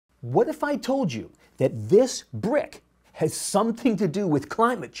What if I told you that this brick has something to do with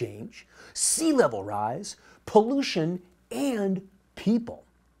climate change, sea level rise, pollution, and people?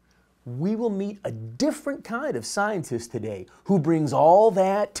 We will meet a different kind of scientist today who brings all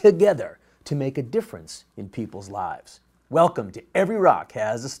that together to make a difference in people's lives. Welcome to Every Rock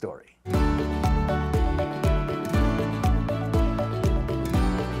Has a Story.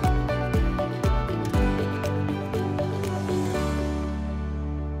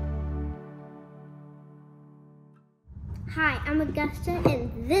 Hi, I'm Augusta,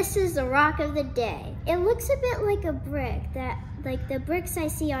 and this is the rock of the day. It looks a bit like a brick, like the bricks I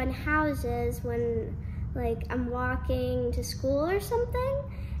see on houses when I'm walking to school or something.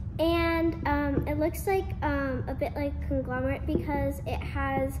 And it looks like a bit like conglomerate because it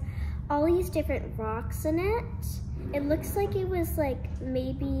has all these different rocks in it. It looks like it was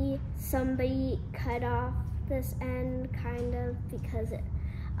maybe somebody cut off this end kind of because it,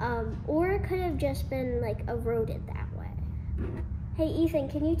 or it could have just been eroded that way. Hey Ethan,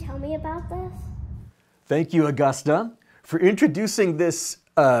 can you tell me about this? Thank you, Augusta, for introducing this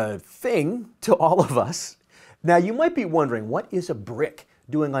thing to all of us. Now, you might be wondering, what is a brick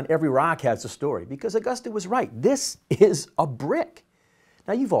doing on Every Rock Has a Story? Because Augusta was right. This is a brick.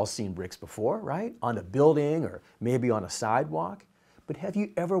 Now, you've all seen bricks before, right? On a building or maybe on a sidewalk. But have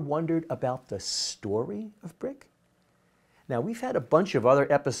you ever wondered about the story of brick? Now, we've had a bunch of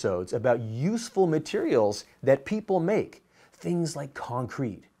other episodes about useful materials that people make. Things like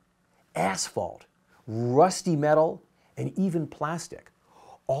concrete, asphalt, rusty metal, and even plastic.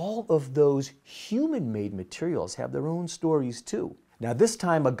 All of those human-made materials have their own stories too. Now this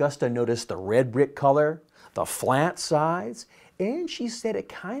time Augusta noticed the red brick color, the flat sides, and she said it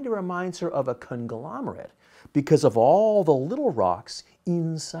kind of reminds her of a conglomerate because of all the little rocks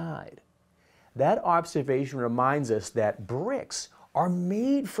inside. That observation reminds us that bricks are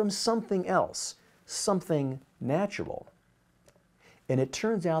made from something else, something natural. And it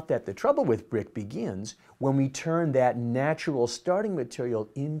turns out that the trouble with brick begins when we turn that natural starting material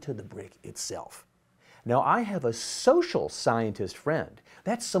into the brick itself. Now, I have a social scientist friend.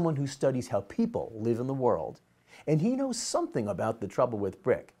 That's someone who studies how people live in the world. And he knows something about the trouble with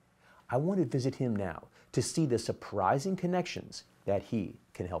brick. I want to visit him now to see the surprising connections that he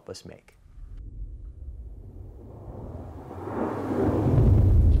can help us make.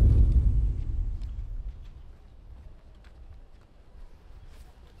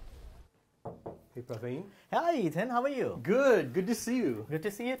 Hey, Praveen. Hi, Ethan. How are you? Good to see you. Good to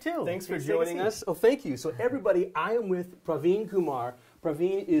see you too. Thanks for joining us. Oh, thank you. So everybody, I am with Praveen Kumar.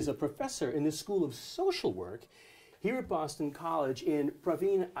 Praveen is a professor in the School of Social Work here at Boston College. And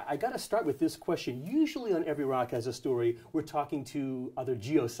Praveen, I got to start with this question. Usually on Every Rock Has a Story, we're talking to other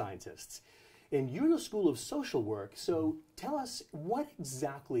geoscientists. And you're in the School of Social Work, so tell us, what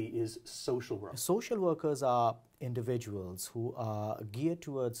exactly is social work? Social workers are individuals who are geared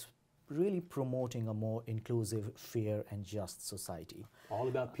towards really promoting a more inclusive, fair, and just society. All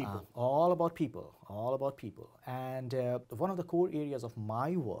about people. All about people. All about people. And one of the core areas of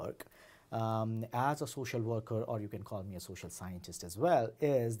my work as a social worker, or you can call me a social scientist as well,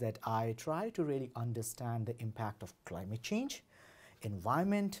 is that I try to really understand the impact of climate change,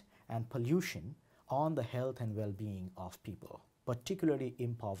 environment, and pollution on the health and well-being of people, particularly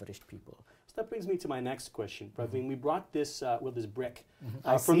impoverished people. So that brings me to my next question, Praveen. We brought this, this brick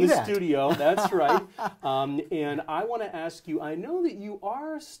from the studio. That's right. And I want to ask you, I know that you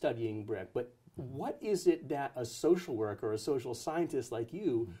are studying brick, but what is it that a social worker or a social scientist like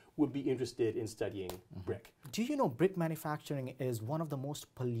you would be interested in studying brick? Do you know brick manufacturing is one of the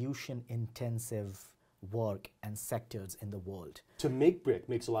most pollution-intensive work and sectors in the world? To make brick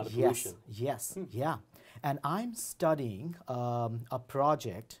makes a lot of pollution. Yes, yeah. And I'm studying a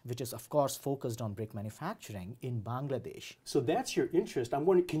project which is, of course, focused on brick manufacturing in Bangladesh. So that's your interest. I'm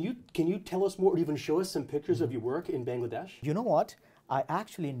wondering, can you tell us more or even show us some pictures of your work in Bangladesh? You know what? I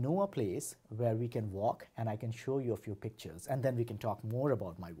actually know a place where we can walk and I can show you a few pictures and then we can talk more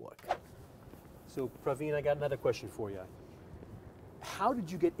about my work. So Praveen, I got another question for you. How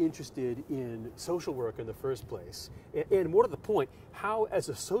did you get interested in social work in the first place? And more to the point, how, as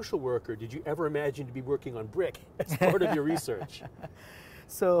a social worker, did you ever imagine to be working on brick as part of your research?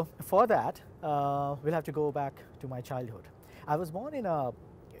 So for that, we'll have to go back to my childhood. I was born in a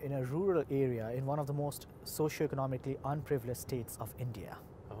rural area in one of the most socioeconomically unprivileged states of India.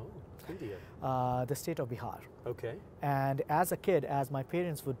 Oh, India. The state of Bihar. Okay. And as a kid, as my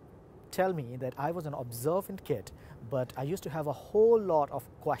parents would tell me that I was an observant kid, but I used to have a whole lot of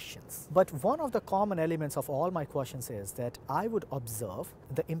questions. But one of the common elements of all my questions is that I would observe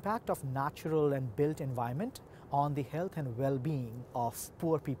the impact of natural and built environment on the health and well-being of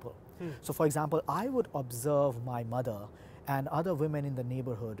poor people. So for example, I would observe my mother and other women in the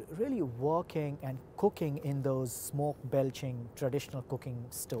neighborhood really working and cooking in those smoke belching traditional cooking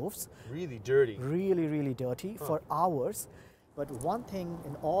stoves. Really dirty. Really, really dirty for hours. But one thing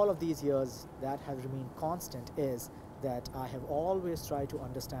in all of these years that has remained constant is that I have always tried to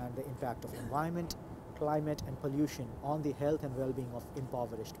understand the impact of environment, climate and pollution on the health and well-being of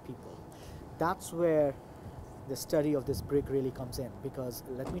impoverished people. That's where the study of this brick really comes in, because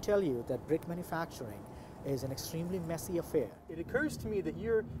let me tell you that brick manufacturing is an extremely messy affair. It occurs to me that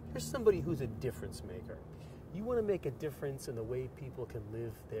you're somebody who's a difference maker. You want to make a difference in the way people can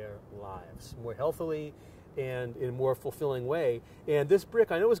live their lives more healthily and in a more fulfilling way. And this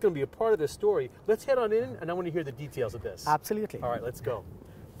brick, I know, is going to be a part of this story. Let's head on in, and I want to hear the details of this. Absolutely. All right, let's go.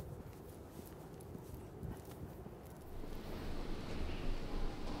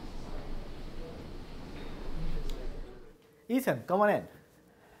 Ethan, come on in.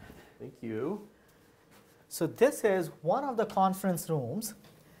 Thank you. So this is one of the conference rooms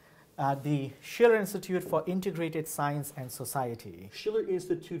at the Schiller Institute for Integrated Science and Society. Schiller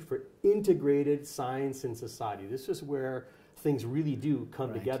Institute for Integrated Science and Society. This is where things really do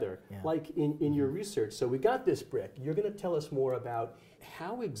come together, like in your research. So we got this brick. You're going to tell us more about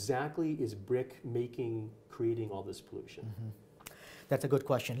how exactly is brick making, creating all this pollution? That's a good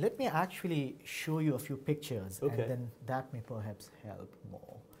question. Let me actually show you a few pictures, and then that may perhaps help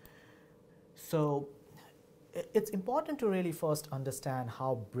more. So it's important to really first understand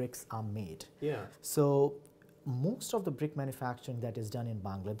how bricks are made. Yeah. So most of the brick manufacturing that is done in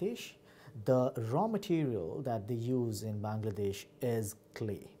Bangladesh, the raw material that they use in Bangladesh is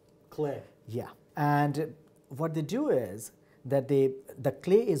clay. Clay. Yeah. And what they do is that the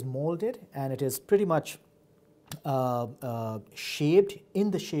clay is molded, and it is pretty much shaped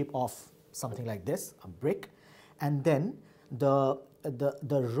in the shape of something like this, a brick, and then the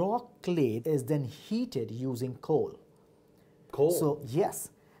raw clay is then heated using coal. Coal? So yes,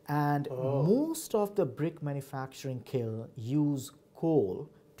 and most of the brick manufacturing kiln use coal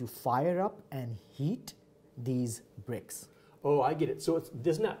to fire up and heat these bricks. Oh, I get it. So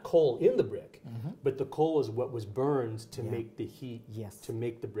there's not coal in the brick, but the coal is what was burned to make the heat to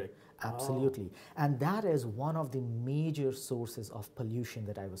make the brick. Absolutely. And that is one of the major sources of pollution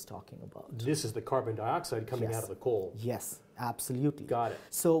that I was talking about. This is the carbon dioxide coming out of the coal. Yes, absolutely. Got it.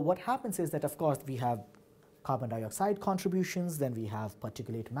 So what happens is that, of course, we have carbon dioxide contributions, then we have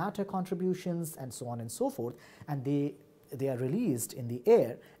particulate matter contributions, and so on and so forth, and they are released in the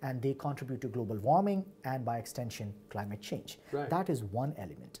air, and they contribute to global warming and, by extension, climate change. Right. That is one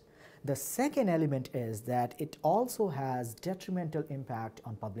element. The second element is that it also has detrimental impact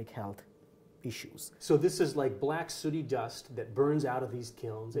on public health issues. So this is like black sooty dust that burns out of these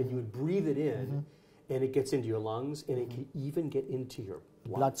kilns, and you would breathe it in, and it gets into your lungs, and it can even get into your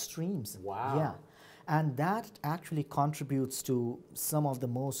bloodstreams. Wow. Yeah. And that actually contributes to some of the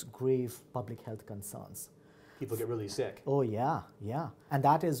most grave public health concerns. People get really sick. Oh yeah, yeah. And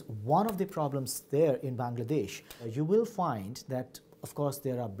that is one of the problems there in Bangladesh. You will find that, of course,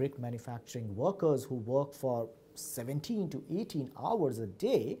 there are brick manufacturing workers who work for 17 to 18 hours a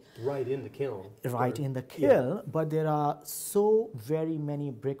day. Right in the kiln. Right in the kiln, but there are so very many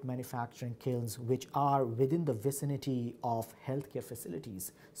brick manufacturing kilns which are within the vicinity of healthcare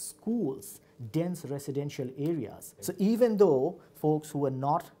facilities, schools, dense residential areas. So even though folks who are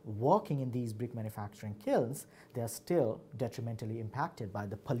not working in these brick manufacturing kilns, they are still detrimentally impacted by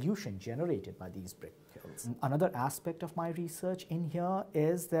the pollution generated by these brick kilns. Another aspect of my research in here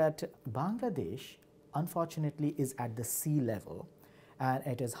is that Bangladesh, unfortunately, is at the sea level, and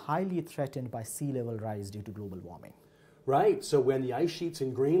it is highly threatened by sea level rise due to global warming. Right, so when the ice sheets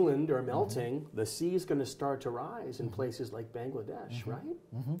in Greenland are melting, the sea is going to start to rise in places like Bangladesh, right?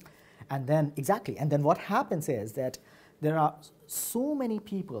 And then, exactly, and then what happens is that there are so many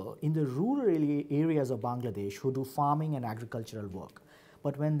people in the rural areas of Bangladesh who do farming and agricultural work.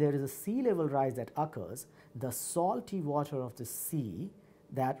 But when there is a sea level rise that occurs, the salty water of the sea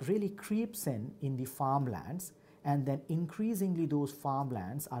that really creeps in the farmlands, and then increasingly those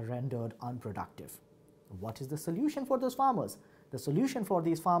farmlands are rendered unproductive. What is the solution for those farmers? The solution for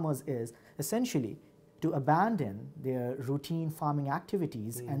these farmers is essentially to abandon their routine farming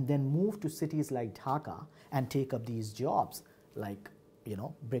activities and then move to cities like Dhaka and take up these jobs like, you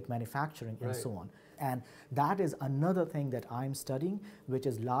know, brick manufacturing and so on. And that is another thing that I'm studying, which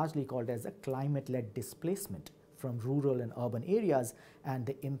is largely called as a climate-led displacement from rural and urban areas and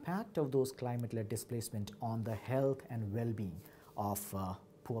the impact of those climate-led displacement on the health and well-being of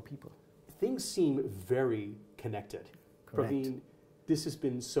poor people. Things seem very connected. Correct. Praveen, this has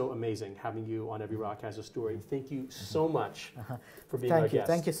been so amazing having you on Every Rock Has a Story. Thank you so much for being our guest.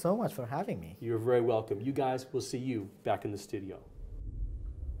 Thank you so much for having me. You're very welcome. You guys, will see you back in the studio.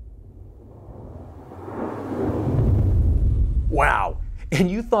 Wow, and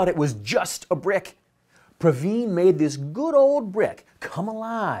you thought it was just a brick. Praveen made this good old brick come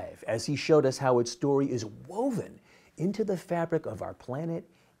alive as he showed us how its story is woven into the fabric of our planet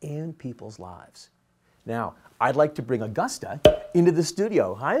and people's lives. Now, I'd like to bring Augusta into the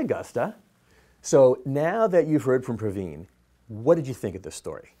studio. Hi, Augusta. So now that you've heard from Praveen, what did you think of this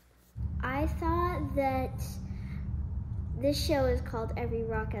story? I thought that this show is called Every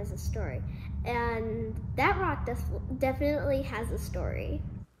Rock Has a Story, and that rock definitely has a story.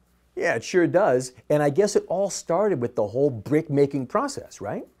 Yeah, it sure does. And I guess it all started with the whole brick making process,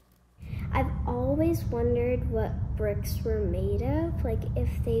 right? I've always wondered what bricks were made of, like if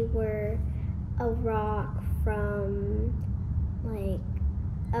they were a rock from like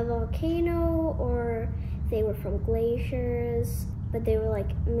a volcano or they were from glaciers, but they were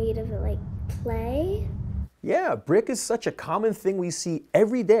like made of like clay. Yeah, brick is such a common thing we see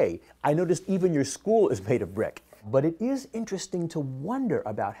every day. I noticed even your school is made of brick. But it is interesting to wonder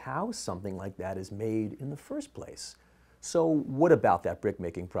about how something like that is made in the first place. So what about that brick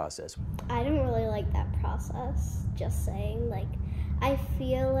making process? I don't really like that process, just saying. Like, I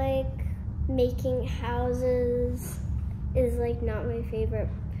feel like making houses is like not my favorite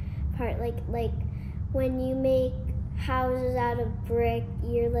part. Like when you make houses out of brick,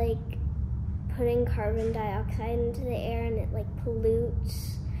 you're like putting carbon dioxide into the air and it like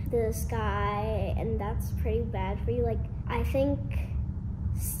pollutes the sky, and that's pretty bad for you. Like, I think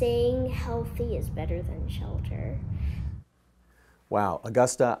staying healthy is better than shelter. Wow,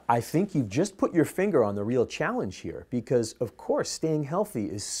 Augusta, I think you've just put your finger on the real challenge here because, of course, staying healthy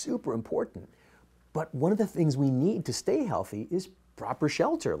is super important. But one of the things we need to stay healthy is proper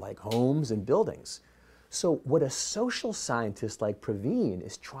shelter, like homes and buildings. So what a social scientist like Praveen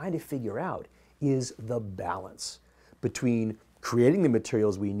is trying to figure out is the balance between creating the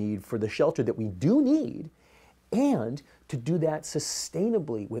materials we need for the shelter that we do need and to do that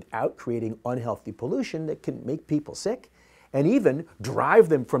sustainably without creating unhealthy pollution that can make people sick and even drive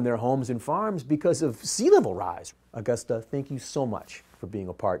them from their homes and farms because of sea level rise. Augusta, thank you so much for being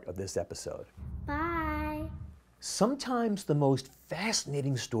a part of this episode. Bye. Sometimes the most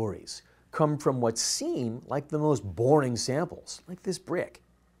fascinating stories come from what seem like the most boring samples, like this brick.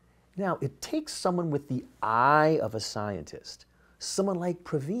 Now, it takes someone with the eye of a scientist, someone like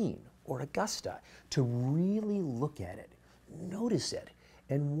Praveen or Augusta, to really look at it, notice it,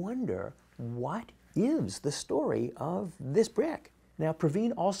 and wonder what is the story of this brick. Now,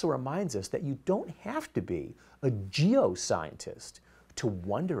 Praveen also reminds us that you don't have to be a geoscientist to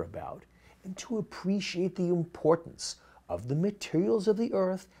wonder about and to appreciate the importance of the materials of the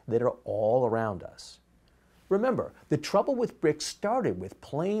earth that are all around us. Remember, the trouble with bricks started with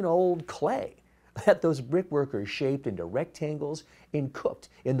plain old clay that those brickworkers shaped into rectangles and cooked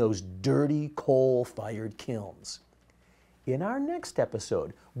in those dirty coal-fired kilns. In our next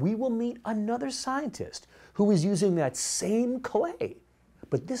episode, we will meet another scientist who is using that same clay,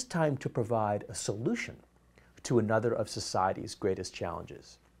 but this time to provide a solution to another of society's greatest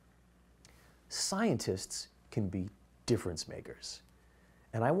challenges. Scientists can be difference makers.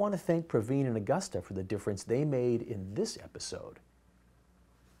 And I want to thank Praveen and Augusta for the difference they made in this episode.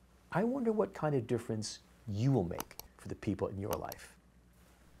 I wonder what kind of difference you will make for the people in your life.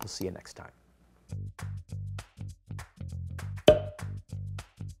 We'll see you next time.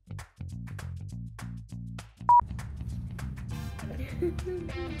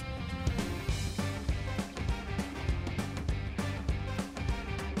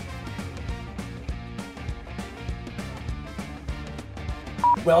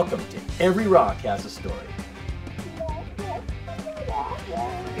 Welcome to Every Rock Has a Story.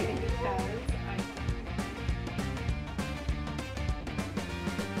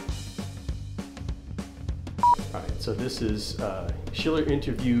 All right, so this is Schiller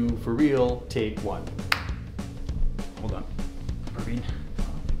interview for real, take 1. Hold on. Praveen?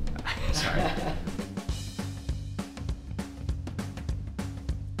 Sorry.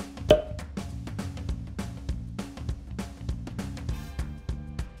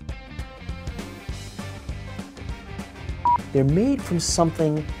 They're made from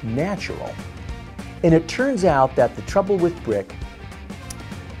something natural. And it turns out that the trouble with brick